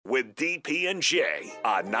with DP and J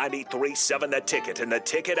on 93.7 The Ticket and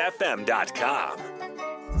theticketfm.com.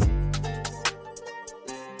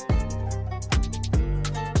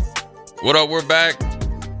 What up? We're back.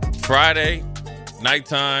 Friday,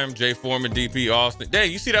 nighttime. Jay Foreman, DP, Austin. Hey,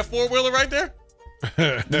 you see that four-wheeler right there?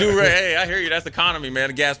 Dude, hey, I hear you. That's economy, man.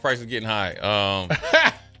 The gas price is getting high.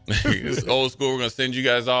 It's old school. We're going to send you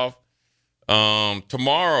guys off.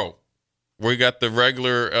 Tomorrow, we got the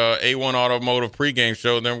regular A1 Automotive pregame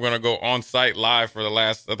show. Then we're going to go on site live for the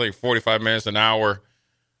last, I think, 45 minutes, an hour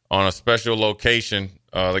on a special location.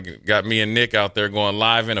 They got me and Nick out there going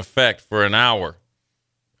live in effect for an hour.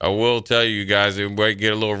 I will tell you guys, it might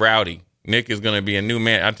get a little rowdy. Nick is going to be a new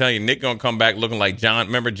man. I'm telling you, Nick going to come back looking like John.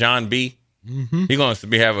 Remember John B? Mm-hmm. He's going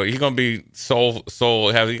to be soul.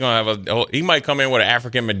 He might come in with an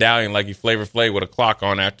African medallion like he Flavor Flav with a clock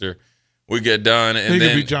on after we get done. And he then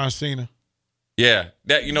could be John Cena. Yeah,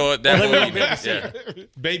 that you know what that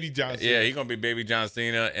Baby John Cena. Yeah, he's gonna be Baby John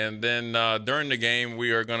Cena. And then during the game,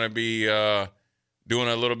 we are gonna be doing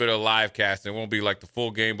a little bit of live casting. It won't be like the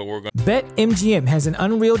full game, but we're going to... BetMGM has an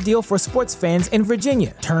unreal deal for sports fans in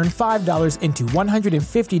Virginia. Turn $5 into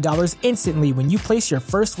 $150 instantly when you place your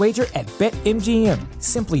first wager at BetMGM.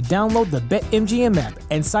 Simply download the BetMGM app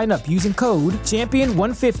and sign up using code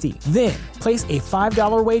Champion150. Then, place a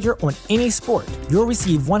 $5 wager on any sport. You'll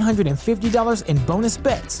receive $150 in bonus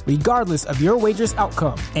bets, regardless of your wager's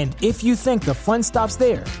outcome. And if you think the fun stops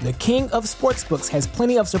there, the King of Sportsbooks has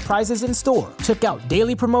plenty of surprises in store. Check out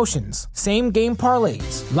daily promotions, same-game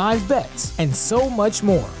parlays, live bets, and so much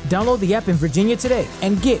more. Download the app in Virginia today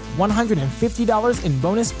and get $150 in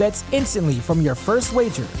bonus bets instantly from your first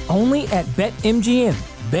wager. Only at BetMGM.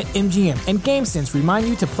 BetMGM and GameSense remind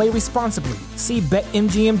you to play responsibly. See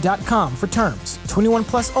BetMGM.com for terms. 21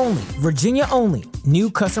 plus only. Virginia only. New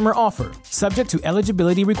customer offer. Subject to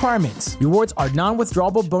eligibility requirements. Rewards are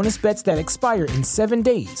non-withdrawable bonus bets that expire in 7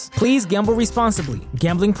 days. Please gamble responsibly.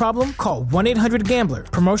 Gambling problem? Call 1-800-GAMBLER.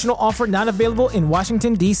 Promotional offer not available in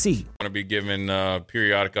Washington, D.C. I'm going to be giving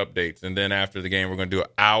periodic updates. And then after the game, we're going to do an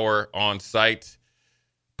hour on-site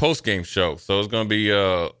post-game show. So it's going to be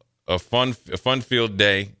a fun-filled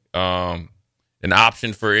day. An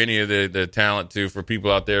option for any of the talent, for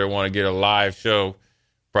people out there who want to get a live show.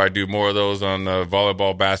 Probably do more of those on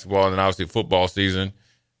volleyball, basketball, and then obviously football season.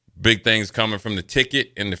 Big things coming from the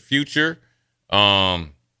ticket in the future. We'll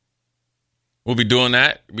be doing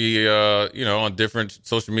that. Be on different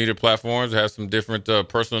social media platforms. Have some different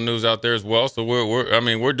personal news out there as well. So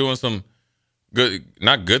we're doing some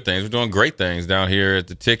not good things. We're doing great things down here at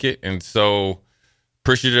the ticket, and so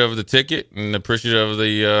appreciative of the ticket and appreciative of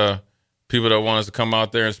the people that want us to come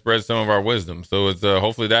out there and spread some of our wisdom. So it's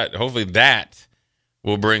hopefully that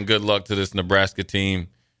will bring good luck to this Nebraska team.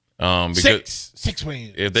 Because six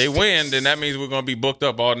wins. If they win, then that means we're going to be booked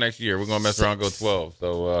up all next year. We're going to mess around and go 12.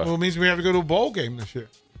 So well, it means we have to go to a bowl game this year.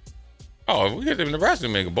 Oh, if we get to Nebraska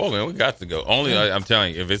to make a bowl game, we got to go. Only I'm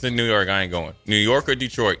telling you, if it's in New York, I ain't going. New York or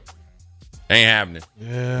Detroit, ain't happening.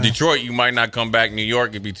 Yeah. Detroit, you might not come back. New York,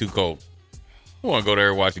 it'd be too cold. We want to go there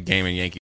and watch a game in Yankee